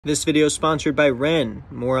This video is sponsored by Ren.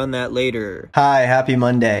 More on that later. Hi, happy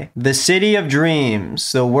Monday. The city of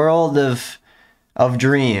dreams, the world of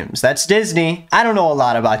dreams. That's Disney. I don't know a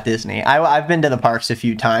lot about Disney. I've been to the parks a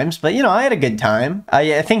few times, but you know, I had a good time.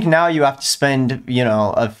 I think now you have to spend, you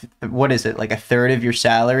know, what is it, like a third of your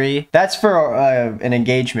salary? That's for an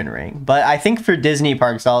engagement ring. But I think for Disney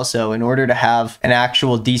parks also, in order to have an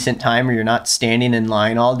actual decent time where you're not standing in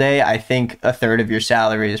line all day, I think a third of your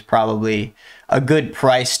salary is probably a good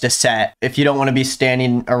price to set if you don't want to be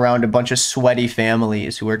standing around a bunch of sweaty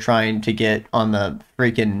families who are trying to get on the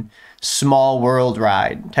freaking Small World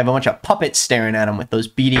ride, to have a bunch of puppets staring at them with those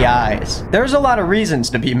beady eyes. There's a lot of reasons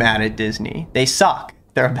to be mad at Disney. They suck.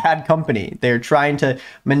 They're a bad company. They're trying to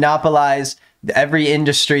monopolize every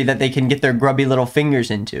industry that they can get their grubby little fingers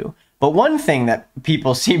into. But one thing that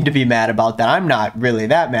people seem to be mad about that I'm not really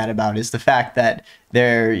that mad about is the fact that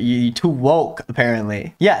they're too woke,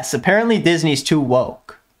 apparently. Yes, apparently Disney's too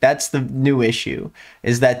woke. That's the new issue,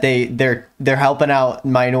 is that they're helping out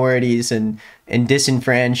minorities and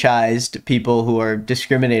disenfranchised people who are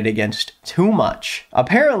discriminated against too much.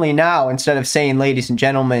 Apparently now, instead of saying ladies and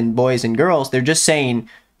gentlemen, boys and girls, they're just saying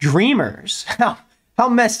dreamers. How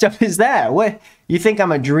messed up is that? What, you think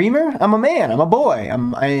I'm a dreamer? I'm a man. I'm a boy.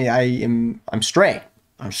 I'm straight.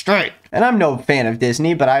 I'm straight. And I'm no fan of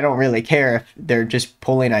Disney, but I don't really care if they're just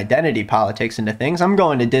pulling identity politics into things. I'm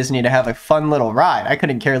going to Disney to have a fun little ride. I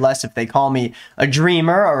couldn't care less if they call me a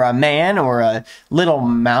dreamer or a man or a little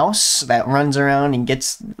mouse that runs around and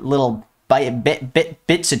gets little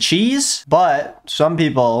bits of cheese. But some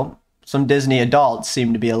people, some Disney adults,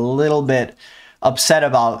 seem to be a little bit upset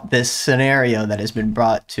about this scenario that has been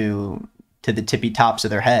brought to the tippy tops of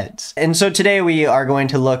their heads. And so today we are going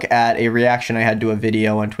to look at a reaction I had to a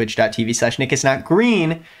video on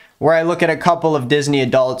twitch.tv/nickisnotgreen, where I look at a couple of Disney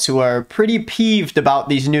adults who are pretty peeved about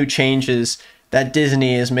these new changes that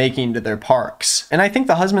Disney is making to their parks. And I think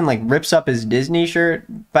the husband like rips up his Disney shirt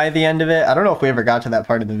by the end of it. I don't know if we ever got to that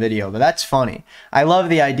part of the video, but that's funny. I love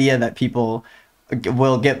the idea that people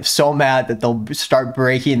will get so mad that they'll start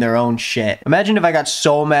breaking their own shit. Imagine if I got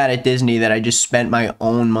so mad at Disney that I just spent my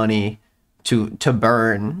own money to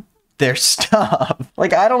burn their stuff.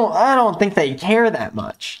 Like, I don't think they care that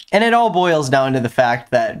much. And it all boils down to the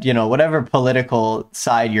fact that, you know, whatever political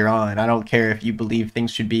side you're on, I don't care if you believe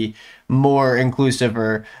things should be more inclusive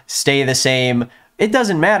or stay the same. It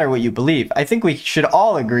doesn't matter what you believe. I think we should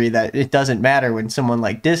all agree that it doesn't matter when someone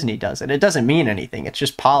like Disney does it. It doesn't mean anything. It's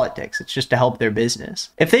just politics. It's just to help their business.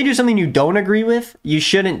 If they do something you don't agree with, you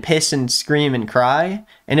shouldn't piss and scream and cry.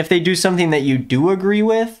 And if they do something that you do agree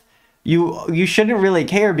with, you shouldn't really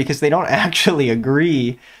care, because they don't actually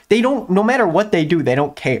agree. They don't, no matter what they do, they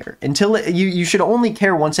don't care. Until you should only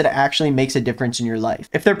care once it actually makes a difference in your life.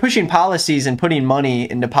 If they're pushing policies and putting money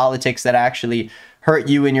into politics that actually hurt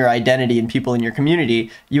you and your identity and people in your community,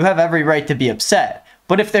 you have every right to be upset.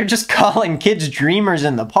 But if they're just calling kids dreamers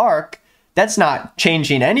in the park, that's not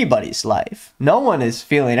changing anybody's life. No one is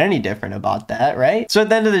feeling any different about that, right? So at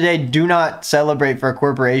the end of the day, do not celebrate for a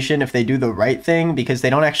corporation if they do the right thing, because they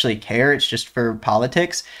don't actually care. It's just for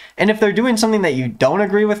politics. And if they're doing something that you don't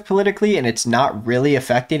agree with politically and it's not really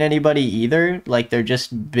affecting anybody either, like they're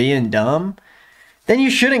just being dumb, then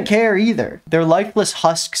you shouldn't care either. They're lifeless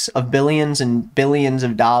husks of billions and billions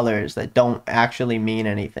of dollars that don't actually mean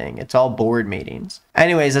anything. It's all board meetings.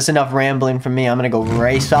 Anyways, that's enough rambling from me. I'm gonna go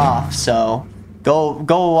race off, so go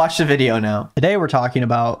watch the video now. Today we're talking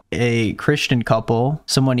about a Christian couple.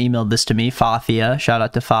 Someone emailed this to me, Fathia. Shout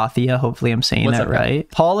out to Fathia. Hopefully I'm saying that right.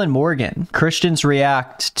 Paul and Morgan. Christians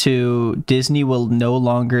react to Disney will no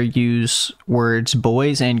longer use words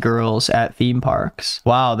boys and girls at theme parks.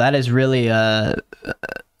 Wow, that is really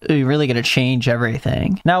really gonna change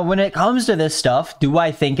everything. Now, when it comes to this stuff, do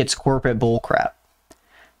I think it's corporate bullcrap?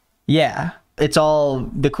 Yeah. It's all,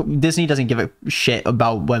 Disney doesn't give a shit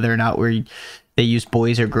about whether or not they use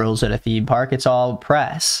boys or girls at a theme park. It's all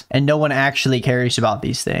press, and no one actually cares about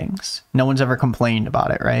these things. No one's ever complained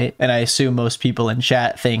about it, right? And I assume most people in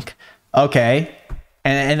chat think, okay,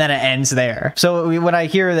 and then it ends there. So when I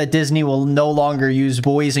hear that Disney will no longer use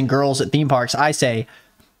boys and girls at theme parks, I say,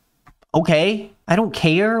 okay, I don't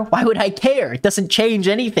care. Why would I care? It doesn't change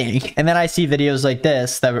anything. And then I see videos like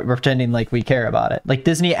this that we're pretending like we care about it. Like,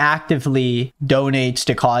 Disney actively donates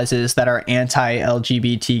to causes that are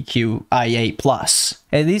anti-LGBTQIA+.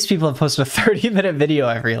 And these people have posted a 30-minute video,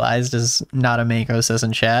 I've realized, as Not a Mango says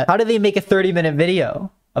in chat. How do they make a 30-minute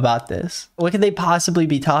video about this? What could they possibly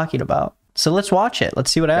be talking about? So let's watch it.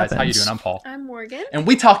 Let's see what happens. Guys, how you doing? I'm Paul. I'm Morgan. And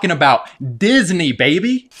we talking about Disney,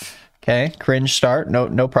 baby. Okay, cringe start.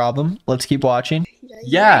 No problem. Let's keep watching.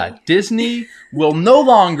 Yeah, Disney will no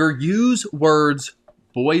longer use words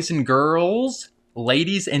boys and girls,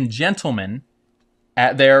 ladies and gentlemen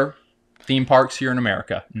at their theme parks here in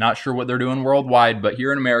America. Not sure what they're doing worldwide, but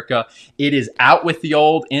here in America, it is out with the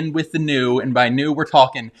old, in with the new. And by new, we're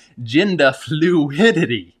talking gender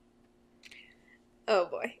fluidity. Oh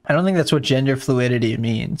boy. I don't think that's what gender fluidity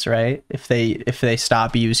means, right? If they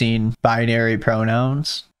stop using binary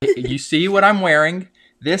pronouns. You see what I'm wearing?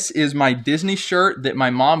 This is my Disney shirt that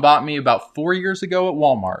my mom bought me about 4 years ago at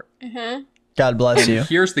Walmart. Mm-hmm. God bless you.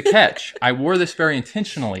 Here's the catch. I wore this very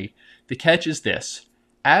intentionally. The catch is this.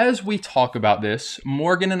 As we talk about this,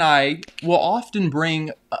 Morgan and I will often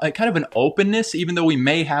bring a kind of an openness, even though we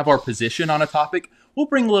may have our position on a topic. We'll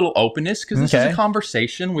bring a little openness because this is a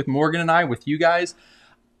conversation with Morgan and I, with you guys.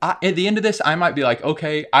 At the end of this, I might be like,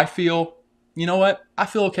 okay, you know what? I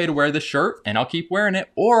feel okay to wear this shirt and I'll keep wearing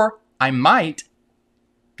it. Or I might,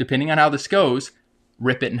 depending on how this goes,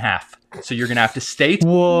 rip it in half. So you're going to have to stay.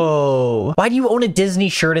 Whoa. Why do you own a Disney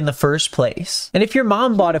shirt in the first place? And if your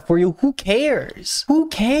mom bought it for you, who cares? Who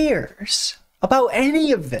cares about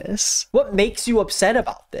any of this? What makes you upset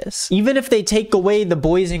about this? Even if they take away the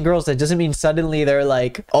boys and girls, that doesn't mean suddenly they're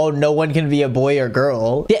like, oh, no one can be a boy or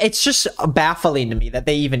girl. It's just baffling to me that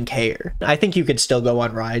they even care. I think you could still go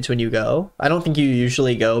on rides when you go. I don't think you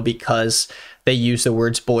usually go because they use the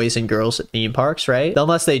words boys and girls at theme parks, right?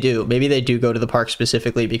 Unless they do. Maybe they do go to the park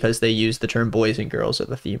specifically because they use the term boys and girls at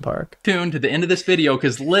the theme park. Tune to the end of this video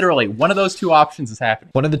because literally one of those two options is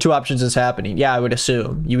happening. One of the two options is happening. Yeah, I would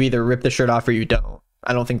assume. You either rip the shirt off or you don't.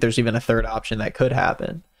 I don't think there's even a third option that could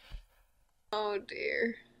happen. Oh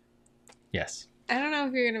dear. Yes. I don't know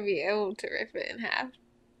if you're gonna be able to rip it in half.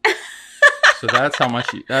 So that's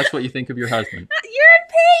that's what you think of your husband. You're in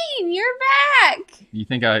pain. You're back. You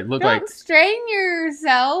think I look Don't like... strain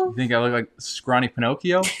yourself. You think I look like scrawny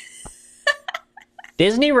Pinocchio?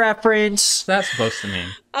 Disney reference. What's that supposed to mean?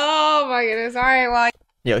 Oh my goodness. All right. Well,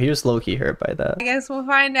 Yo, he was low-key hurt by that. I guess we'll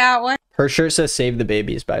find out what Her shirt says save the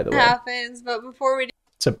babies, by the way. happens. But before we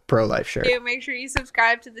It's a pro-life shirt. do, make sure you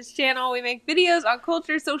subscribe to this channel. We make videos on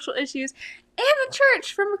culture, social issues, and the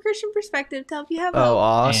church from a Christian perspective to help you have Oh, hope.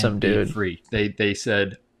 awesome, And be dude. free. They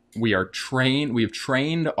said we have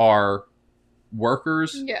trained our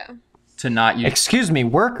workers Yeah. to not use Excuse me,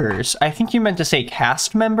 workers. I think you meant to say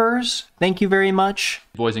cast members. Thank you very much.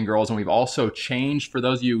 boys and girls, and we've also changed, for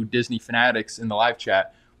those of you Disney fanatics in the live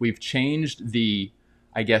chat, we've changed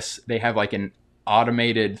I guess they have like an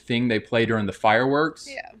automated thing they play during the fireworks.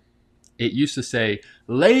 Yeah. It used to say,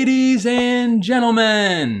 ladies and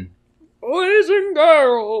gentlemen. Boys and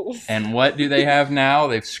girls. And what do they have now?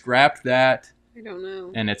 They've scrapped that, I don't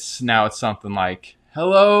know. and it's something like,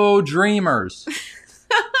 hello, dreamers.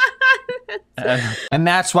 And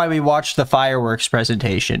that's why we watched the fireworks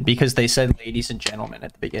presentation, because they said ladies and gentlemen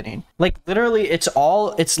at the beginning. Like literally it's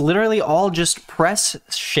literally all just press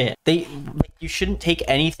shit. You shouldn't take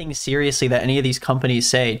anything seriously that any of these companies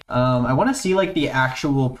say. I want to see like the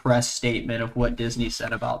actual press statement of what Disney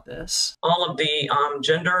said about this. All of the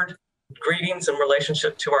gendered greetings in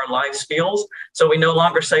relationship to our life skills. So we no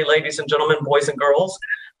longer say ladies and gentlemen, boys and girls.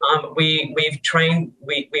 We've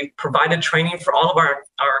provided training for all of our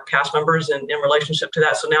cast members in relationship to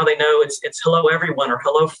that. So now they know it's hello everyone or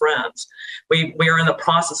hello friends. We are in the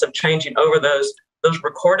process of changing over those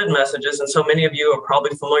recorded messages. And so many of you are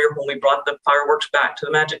probably familiar when we brought the fireworks back to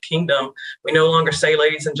the Magic Kingdom. We no longer say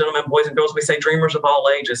ladies and gentlemen, boys and girls. We say dreamers of all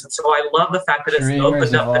ages. And so I love the fact that it's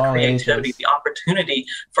opened up the creativity, the opportunity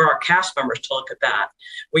for our cast members to look at that.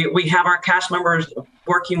 We have our cast members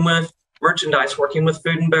working with merchandise, working with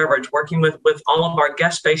food and beverage, working with all of our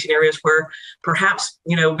guest facing areas where perhaps,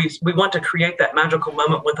 we want to create that magical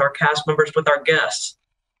moment with our cast members, with our guests.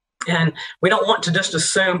 And we don't want to just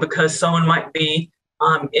assume because someone might be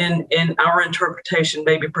in our interpretation,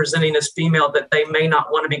 maybe presenting as female, that they may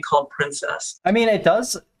not want to be called princess. I mean, it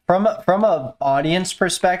does. From a audience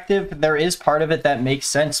perspective, there is part of it that makes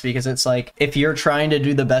sense, because it's like, if you're trying to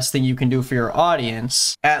do the best thing you can do for your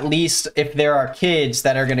audience, at least if there are kids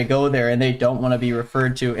that are going to go there and they don't want to be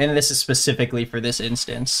referred to, and this is specifically for this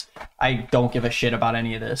instance, I don't give a shit about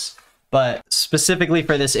any of this, but specifically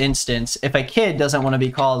for this instance, if a kid doesn't want to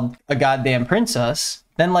be called a goddamn princess,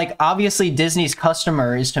 then like obviously Disney's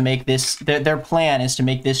customer is to make this, their plan is to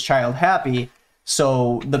make this child happy.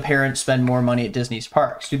 So the parents spend more money at Disney's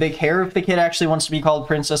parks. Do they care if the kid actually wants to be called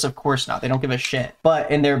princess? Of course not. They don't give a shit. But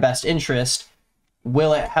in their best interest,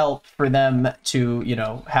 will it help for them to,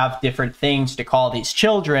 have different things to call these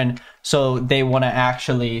children, so they want to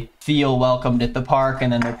actually feel welcomed at the park,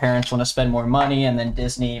 and then their parents want to spend more money, and then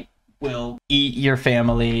Disney will eat your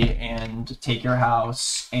family and take your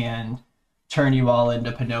house and turn you all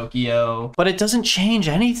into Pinocchio, but it doesn't change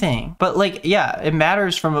anything. But like, yeah, it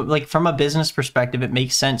matters from a business perspective. It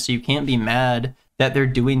makes sense. So you can't be mad that they're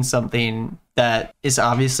doing something that is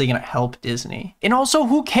obviously going to help Disney. And also,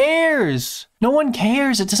 who cares? No one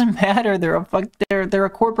cares. It doesn't matter. They're a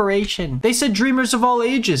corporation. They said dreamers of all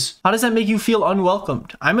ages. How does that make you feel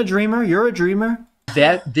unwelcomed? I'm a dreamer. You're a dreamer.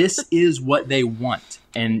 This is what they want.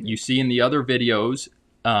 And you see in the other videos,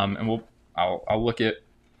 and I'll look at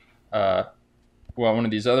what one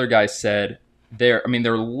of these other guys said. They're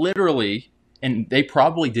literally, and they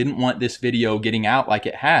probably didn't want this video getting out like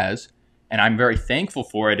it has. And I'm very thankful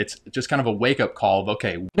for it. It's just kind of a wake-up call of,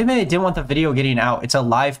 okay. What do you mean they didn't want the video getting out? It's a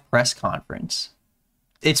live press conference.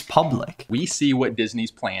 It's public. We see what Disney's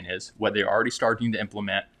plan is, what they're already starting to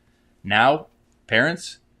implement. Now,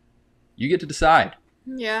 parents, you get to decide.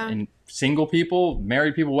 Yeah. And single people,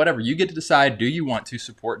 married people, whatever, you get to decide, do you want to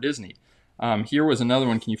support Disney? Here was another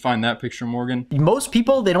one. Can you find that picture, Morgan? Most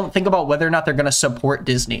people, they don't think about whether or not they're going to support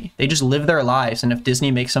Disney. They just live their lives. And if Disney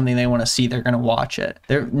makes something they want to see, they're going to watch it.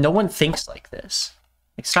 No one thinks like this.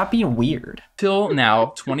 Like, stop being weird. Till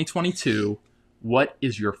now, 2022, what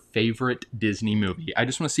is your favorite Disney movie? I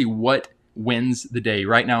just want to see what wins the day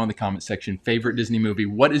right now in the comment section. Favorite Disney movie.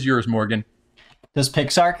 What is yours, Morgan? Does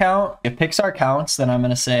Pixar count? If Pixar counts, then I'm going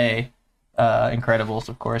to say Incredibles,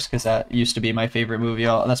 of course, because that used to be my favorite movie.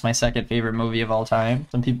 That's my second favorite movie of all time.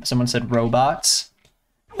 Someone said Robots.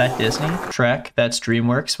 That Disney. Shrek. That's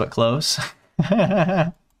DreamWorks, but close. You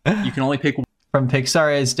can only pick one. From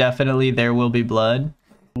Pixar is definitely There Will Be Blood.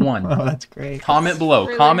 One. Oh, that's great. Comment below.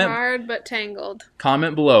 Really comment hard, but Tangled.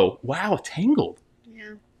 Comment below. Wow, Tangled.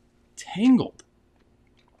 Yeah. Tangled.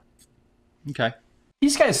 Okay.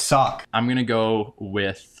 These guys suck. I'm gonna go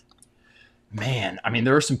with, man,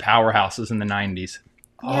 there were some powerhouses in the 90s.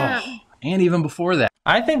 Yeah. Oh, and even before that.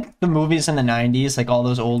 I think the movies in the 90s, like all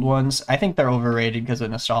those old ones, I think they're overrated because of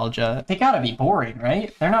nostalgia. They gotta be boring,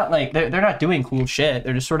 right? They're not like, they're not doing cool shit.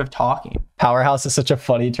 They're just sort of talking. Powerhouse is such a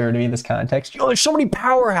funny term to me in this context. Yo, there's so many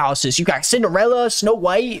powerhouses. You got Cinderella, Snow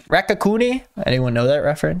White, Raccacoonie. Anyone know that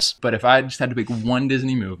reference? But if I just had to pick one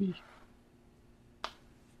Disney movie,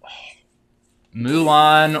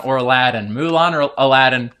 Mulan or Aladdin? Mulan or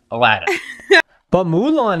Aladdin? Aladdin. But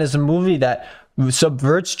Mulan is a movie that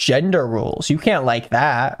subverts gender roles. You can't like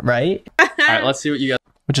that, right? All right, let's see what you got.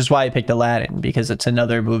 Which is why I picked Aladdin, because it's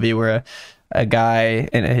another movie where a guy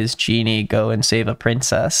and his genie go and save a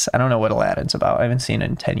princess. I don't know what Aladdin's about. I haven't seen it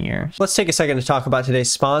in 10 years. Let's take a second to talk about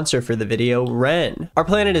today's sponsor for the video, Ren. Our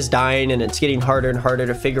planet is dying and it's getting harder and harder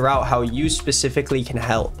to figure out how you specifically can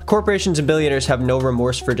help. Corporations and billionaires have no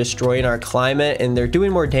remorse for destroying our climate and they're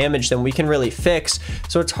doing more damage than we can really fix,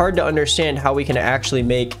 so it's hard to understand how we can actually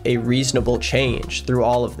make a reasonable change through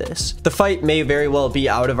all of this. The fight may very well be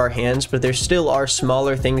out of our hands, but there still are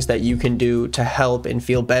smaller things that you can do to help and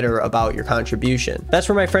feel better about your contribution. That's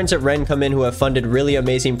where my friends at Ren come in, who have funded really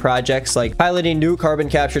amazing projects like piloting new carbon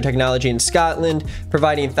capture technology in Scotland,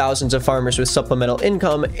 providing thousands of farmers with supplemental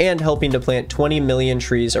income, and helping to plant 20 million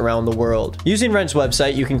trees around the world. Using Ren's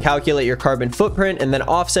website, you can calculate your carbon footprint and then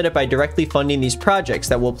offset it by directly funding these projects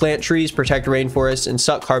that will plant trees, protect rainforests, and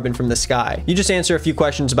suck carbon from the sky. You just answer a few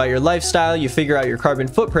questions about your lifestyle, you figure out your carbon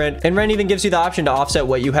footprint, and Ren even gives you the option to offset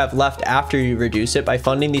what you have left after you reduce it by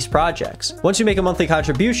funding these projects. Once you make a monthly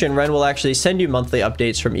contribution, Ren will actually send you monthly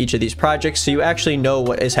updates from each of these projects so you actually know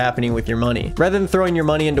what is happening with your money. Rather than throwing your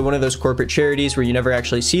money into one of those corporate charities where you never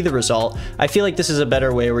actually see the result, I feel like this is a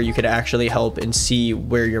better way where you could actually help and see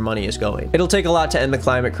where your money is going. It'll take a lot to end the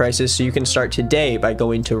climate crisis, so you can start today by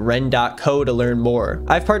going to ren.co to learn more.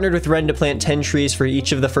 I've partnered with Ren to plant 10 trees for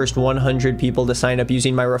each of the first 100 people to sign up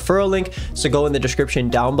using my referral link, so go in the description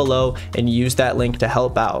down below and use that link to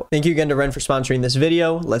help out. Thank you again to Ren for sponsoring this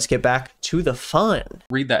video. Let's get back to the fun.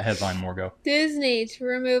 Read that headline, Morgo. Disney to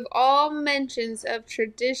remove all mentions of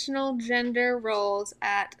traditional gender roles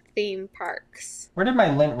at theme parks. Where did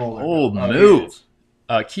my lint roller Old go? move.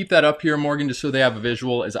 Keep that up here, Morgan, just so they have a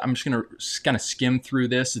visual. I'm just going to kind of skim through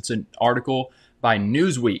this. It's an article by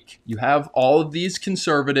Newsweek. You have all of these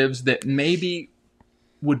conservatives that maybe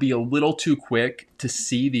would be a little too quick to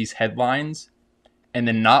see these headlines and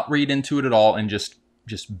then not read into it at all and just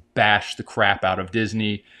bash the crap out of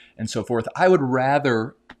Disney and so forth. I would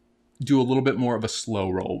rather do a little bit more of a slow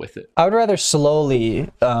roll with it. I would rather slowly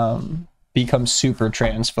become super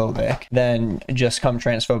transphobic than just come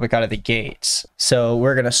transphobic out of the gates. So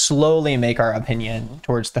we're going to slowly make our opinion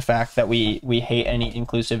towards the fact that we hate any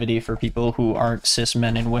inclusivity for people who aren't cis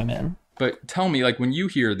men and women. But tell me, like, when you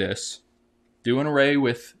hear this, do an array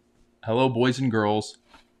with hello boys and girls,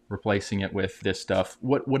 replacing it with this stuff,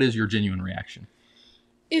 what is your genuine reaction?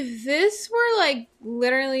 If this were like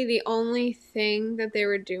literally the only thing that they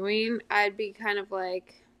were doing, I'd be kind of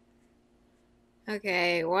like,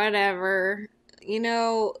 okay, whatever. You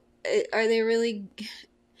know, are they really?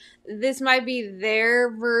 This might be their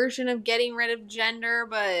version of getting rid of gender,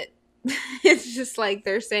 but it's just like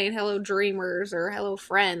they're saying hello dreamers or hello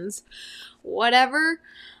friends, whatever.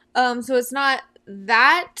 So it's not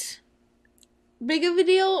that big of a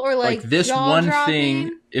deal, or like this one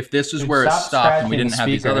thing. If this is where it Stop stopped and we scratching didn't the have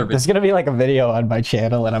these speaker. other There's gonna be like a video on my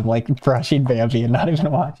channel, and I'm like brushing Bambi and not even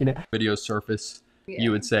watching it. videos surface, Yeah.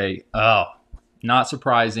 you would say, oh, not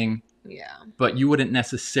surprising, Yeah. but you wouldn't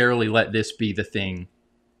necessarily let this be the thing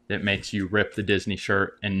that makes you rip the Disney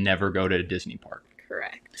shirt and never go to a Disney park.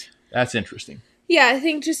 Correct. That's interesting. Yeah, I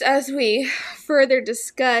think just as we further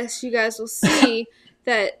discuss, you guys will see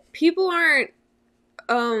that people aren't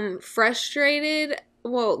frustrated.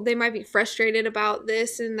 Well, they might be frustrated about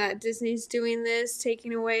this and that Disney's doing this,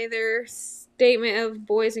 taking away their statement of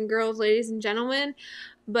boys and girls, ladies and gentlemen,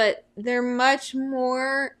 but they're much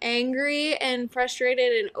more angry and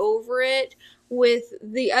frustrated and over it with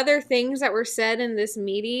the other things that were said in this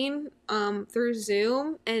meeting through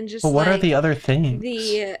Zoom, and just But what are like the other things?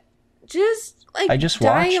 the just like I just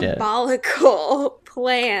watched it. diabolical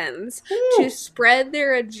plans to spread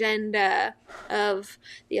their agenda of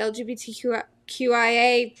the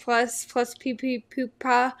LGBTQIA plus PP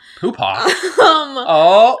poopa. Poopa.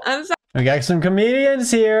 Oh, I'm sorry. we got some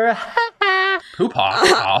comedians here.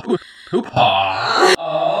 Poopa. Poopa.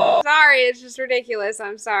 Sorry, it's just ridiculous.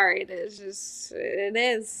 I'm sorry. It is.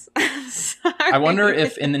 I'm sorry. I wonder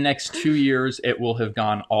if in the next 2 years it will have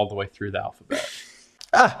gone all the way through the alphabet.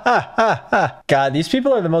 God, these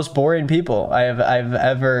people are the most boring people I've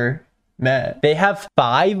ever met. They have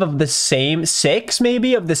 5 of the same, 6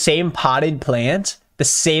 maybe of the same potted plant, the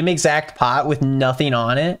same exact pot with nothing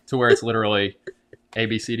on it. To where it's literally A,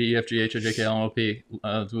 B, C, D, E, F, G, H, I, J, K, L, M, N, O, P,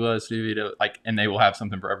 like, and they will have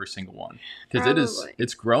something for every single one. Because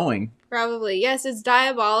it's growing. Probably. Yes, it's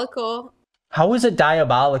diabolical. How is it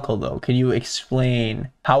diabolical, though? Can you explain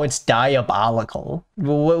how it's diabolical?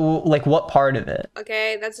 Like, what part of it?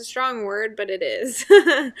 Okay, that's a strong word, but it is.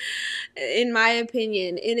 In my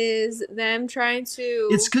opinion, it is them trying to...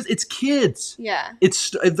 It's because it's kids. Yeah.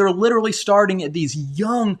 They're literally starting at these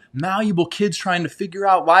young, malleable kids trying to figure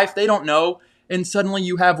out life they don't know. And suddenly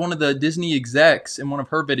you have one of the Disney execs in one of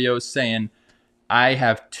her videos saying, I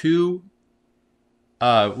have 2...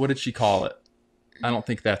 what did she call it? I don't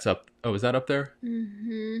think that's up. Oh, is that up there?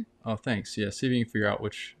 Mm-hmm. Oh, thanks. Yeah, see if you can figure out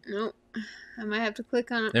which. Nope. I might have to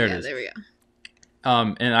click on it. There it Yeah, is. there we go.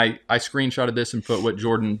 And I screenshotted this and put what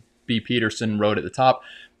Jordan B. Peterson wrote at the top.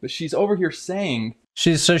 But she's over here saying...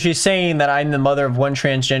 She's saying that I'm the mother of 1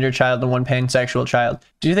 transgender child and 1 pansexual child.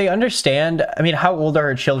 Do they understand? I mean, how old are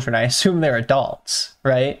her children? I assume they're adults,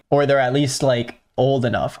 right? Or they're at least, like, old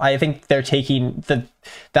enough. I think they're taking the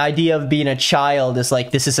idea of being a child is like,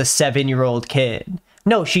 this is a 7-year-old kid.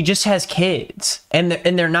 No, she just has kids, and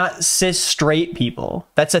they're not cis straight people.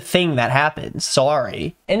 That's a thing that happens.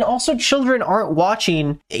 Sorry. And also, children aren't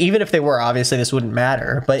watching, even if they were, obviously this wouldn't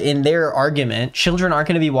matter, but in their argument, children aren't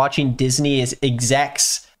going to be watching Disney as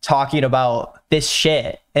execs talking about this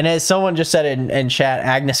shit. And as someone just said in chat,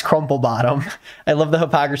 Agnes Crumplebottom, I love the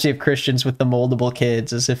hypocrisy of Christians with the moldable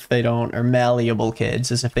kids as if they don't, or malleable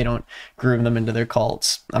kids as if they don't groom them into their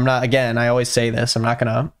cults. I'm not, again, I always say this, I'm not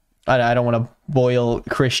gonna, I don't want to boil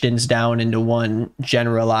Christians down into one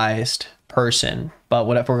generalized person. But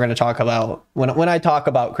what if we're going to talk about, when I talk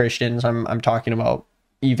about Christians, I'm talking about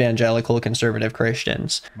evangelical conservative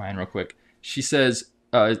Christians. Mine real quick. She says,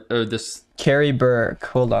 this... Carrie Burke,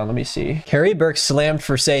 hold on, let me see. Carrie Burke slammed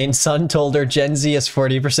for saying Son told her Gen Z is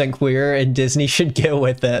 40% queer and Disney should get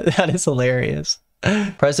with it. That is hilarious.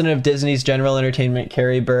 President of Disney's General Entertainment,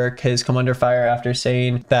 Carrie Burke, has come under fire after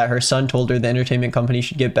saying that her son told her the entertainment company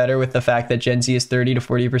should get better with the fact that Gen Z is 30 to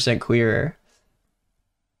 40% queer.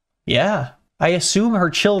 Yeah. I assume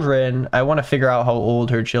her children, I want to figure out how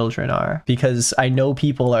old her children are, because I know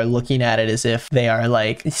people are looking at it as if they are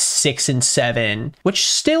like 6 and 7, which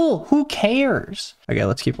still, who cares? Okay,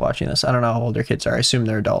 let's keep watching this. I don't know how old their kids are. I assume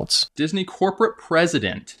they're adults. Disney corporate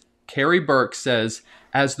president, Carrie Burke, says,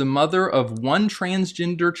 as the mother of 1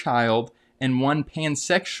 transgender child and 1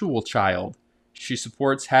 pansexual child, she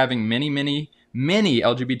supports having many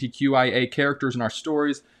LGBTQIA characters in our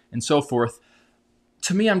stories and so forth.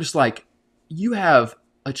 To me, I'm just like, you have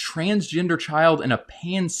a transgender child and a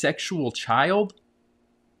pansexual child?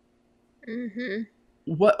 Mm-hmm.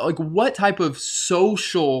 What type of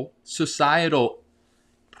societal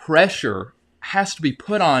pressure has to be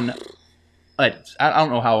put on? I don't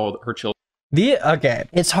know how old her children Okay,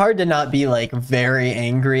 it's hard to not be like very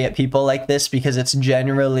angry at people like this, because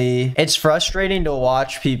it's frustrating to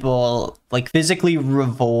watch people like physically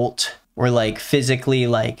revolt, or like physically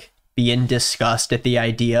like be in disgust at the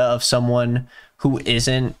idea of someone who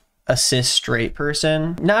isn't a cis straight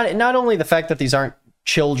person. Not only the fact that these aren't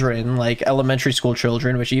children, like elementary school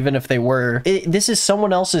children, which even if they were, this is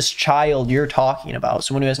someone else's child you're talking about,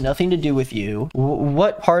 someone who has nothing to do with you.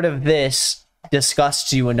 What part of this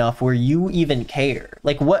disgusts you enough where you even care?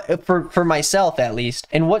 Like, what, for myself at least,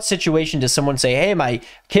 in what situation does someone say, hey, my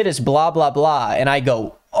kid is blah blah blah, and I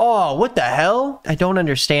go, oh, what the hell? I don't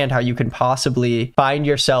understand how you can possibly find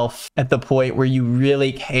yourself at the point where you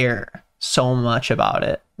really care so much about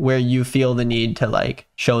it, where you feel the need to like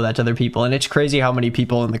show that to other people. And it's crazy how many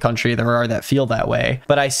people in the country there are that feel that way.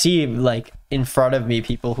 But I see like in front of me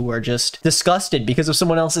people who are just disgusted because of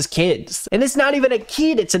someone else's kids. And it's not even a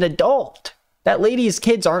kid, it's an adult. That lady's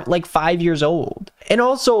kids aren't like 5 years old. And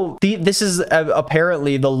also, this is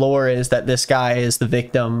apparently the lore is that this guy is the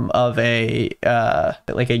victim of a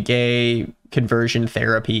like a gay conversion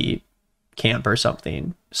therapy camp or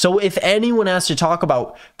something. So if anyone has to talk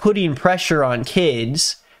about putting pressure on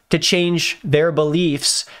kids to change their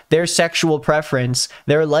beliefs, their sexual preference,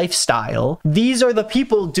 their lifestyle, these are the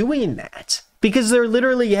people doing that. Because they're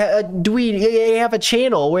literally they have a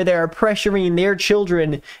channel where they're pressuring their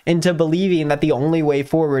children into believing that the only way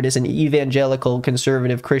forward is an evangelical,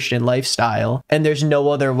 conservative Christian lifestyle, and there's no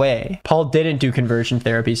other way. Paul didn't do conversion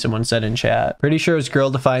therapy, someone said in chat. Pretty sure his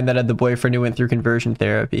girl defined that as the boyfriend who went through conversion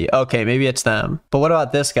therapy. Okay, maybe it's them. But what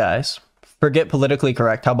about this, guys? Forget politically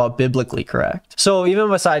correct. How about biblically correct? So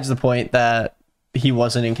even besides the point that he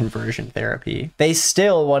wasn't in conversion therapy, they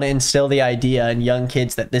still want to instill the idea in young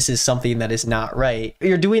kids that this is something that is not right.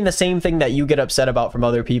 You're doing the same thing that you get upset about from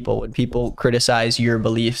other people when people criticize your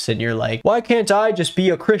beliefs, and you're like, why can't I just be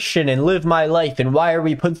a Christian and live my life, and why are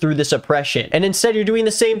we put through this oppression? And instead you're doing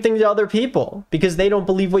the same thing to other people because they don't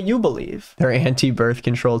believe what you believe. They're anti-birth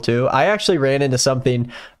control too. I actually ran into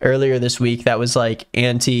something earlier this week that was like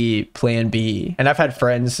anti-Plan B, and I've had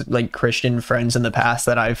friends, like Christian friends in the past,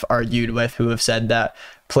 that I've argued with who have said that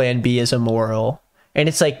Plan B is immoral. And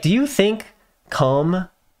it's like, do you think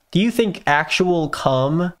actual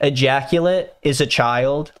cum ejaculate is a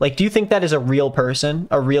child? Like, do you think that is a real person,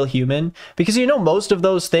 a real human? Because you know, most of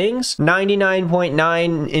those things,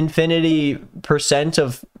 99.9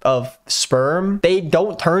 infinity% of sperm, they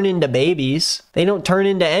don't turn into babies. They don't turn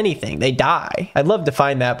into anything. They die. I'd love to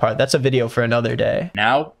find that part. That's a video for another day.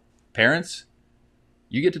 Now, parents,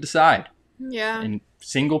 you get to decide. Yeah. And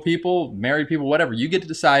single people, married people, whatever, you get to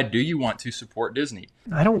decide, do you want to support Disney?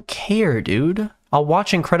 I don't care, dude. I'll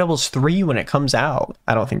watch Incredibles 3 when it comes out.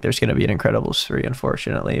 I don't think there's going to be an Incredibles 3,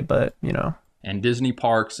 unfortunately, but, you know. And Disney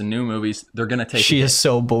parks and new movies, they're going to take She is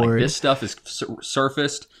so bored. Like, this stuff is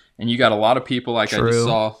surfaced, and you got a lot of people, like True. I just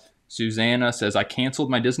saw, Susanna says, I canceled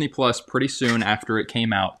my Disney Plus pretty soon after it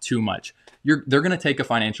came out. Too much. They're going to take a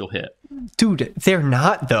financial hit. Dude, they're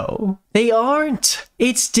not, though. They aren't.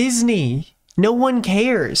 It's Disney. No one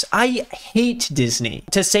cares. I hate Disney.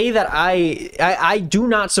 To say that I do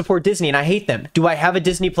not support Disney and I hate them. Do I have a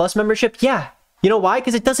Disney Plus membership? Yeah. You know why?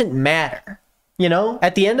 Because it doesn't matter. You know,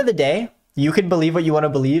 at the end of the day, you can believe what you want to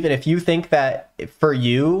believe. And if you think that for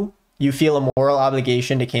you, you feel a moral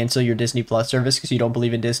obligation to cancel your Disney Plus service because you don't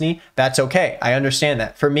believe in Disney, that's okay. I understand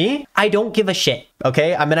that. For me, I don't give a shit.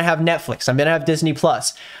 Okay, I'm gonna have Netflix. I'm gonna have Disney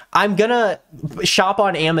Plus. I'm gonna shop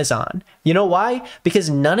on Amazon. You know why? Because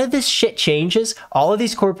none of this shit changes. All of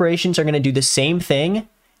these corporations are gonna do the same thing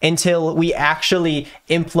until we actually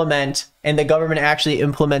implement, and the government actually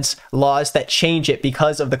implements laws that change it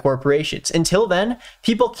because of the corporations. Until then,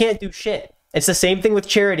 people can't do shit. It's the same thing with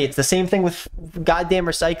charity. It's the same thing with goddamn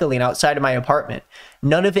recycling outside of my apartment.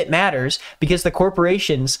 None of it matters because the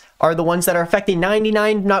corporations are the ones that are affecting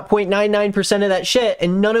 99.99% of that shit,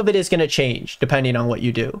 and none of it is going to change depending on what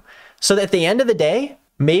you do. So at the end of the day,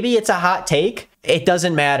 maybe it's a hot take. It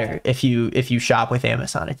doesn't matter if you shop with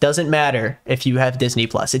Amazon. It doesn't matter if you have Disney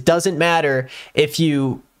Plus. It doesn't matter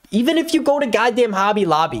even if you go to goddamn Hobby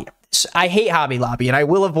Lobby. I hate Hobby Lobby and I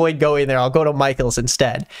will avoid going there. I'll go to Michael's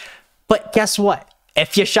instead. But guess what?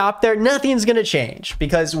 If you shop there, nothing's going to change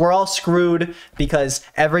because we're all screwed because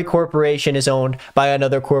every corporation is owned by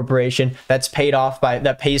another corporation that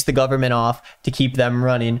pays the government off to keep them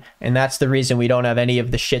running. And that's the reason we don't have any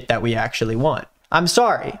of the shit that we actually want. I'm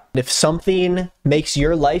sorry. If something makes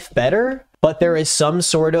your life better, but there is some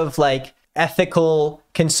sort of like ethical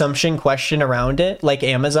consumption question around it, like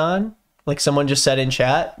Amazon, like someone just said in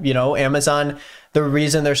chat, you know, Amazon, the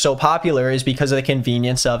reason they're so popular is because of the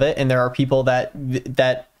convenience of it. And there are people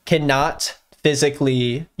that cannot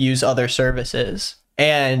physically use other services.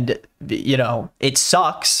 And, you know, it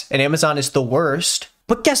sucks and Amazon is the worst.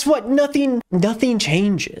 But guess what? Nothing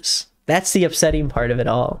changes. That's the upsetting part of it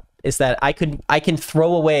all, is that I can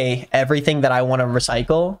throw away everything that I want to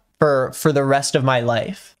recycle for the rest of my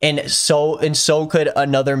life. And so could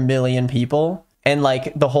another million people. And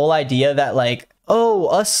like the whole idea that like, oh,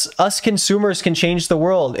 us consumers can change the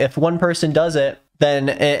world. If one person does it, then,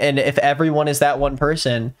 and if everyone is that one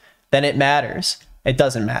person, then it matters. It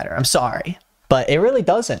doesn't matter. I'm sorry, but it really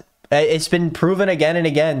doesn't. It's been proven again and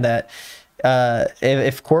again that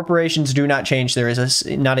if corporations do not change, there is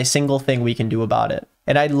not a single thing we can do about it.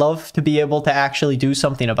 And I'd love to be able to actually do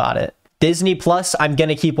something about it. Disney Plus, I'm going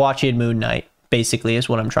to keep watching Moon Knight, basically, is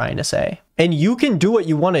what I'm trying to say. And you can do what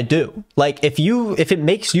you want to do. Like, if it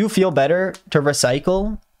makes you feel better to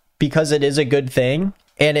recycle because it is a good thing,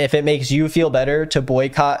 and if it makes you feel better to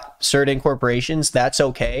boycott certain corporations, that's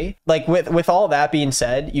okay. Like, with all that being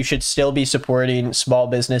said, you should still be supporting small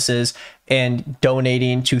businesses and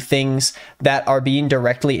donating to things that are being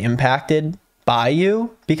directly impacted by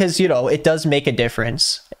you, because, you know, it does make a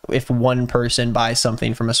difference if one person buys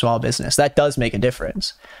something from a small business. That does make a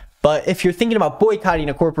difference. But if you're thinking about boycotting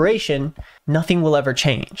a corporation, nothing will ever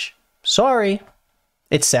change. Sorry.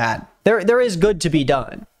 It's sad. There is good to be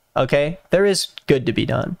done. Okay? There is good to be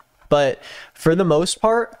done. But for the most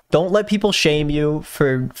part, don't let people shame you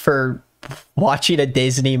for watching a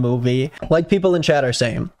Disney movie. Like people in chat are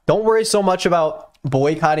saying, don't worry so much about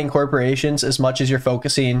boycotting corporations as much as you're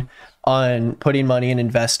focusing on putting money and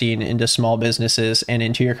investing into small businesses and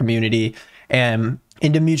into your community and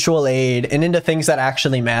into mutual aid and into things that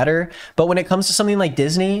actually matter. But when it comes to something like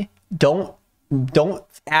Disney, don't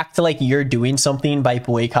act like you're doing something by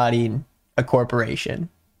boycotting a corporation,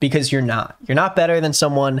 because you're not. You're not better than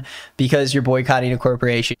someone because you're boycotting a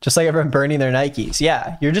corporation. Just like everyone burning their Nikes.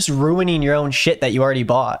 Yeah, you're just ruining your own shit that you already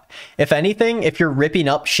bought. If anything, if you're ripping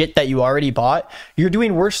up shit that you already bought, you're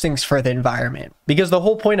doing worse things for the environment. Because the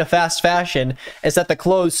whole point of fast fashion is that the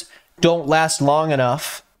clothes don't last long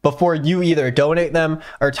enough before you either donate them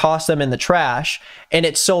or toss them in the trash. And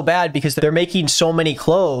it's so bad because they're making so many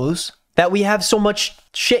clothes that we have so much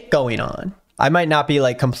shit going on. I might not be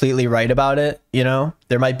like completely right about it, you know?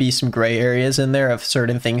 There might be some gray areas in there of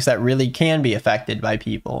certain things that really can be affected by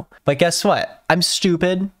people. But guess what? I'm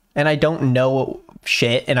stupid and I don't know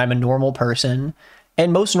shit and I'm a normal person.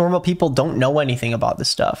 And most normal people don't know anything about this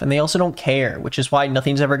stuff, and they also don't care, which is why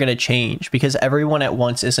nothing's ever going to change, because everyone at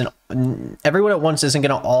once isn't going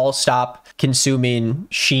to all stop consuming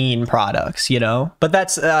Shein products, you know? But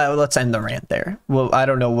that's let's end the rant there. Well, I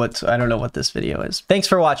don't know what this video is. Thanks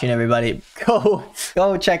for watching, everybody. Go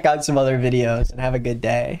check out some other videos and have a good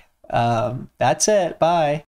day. That's it. Bye.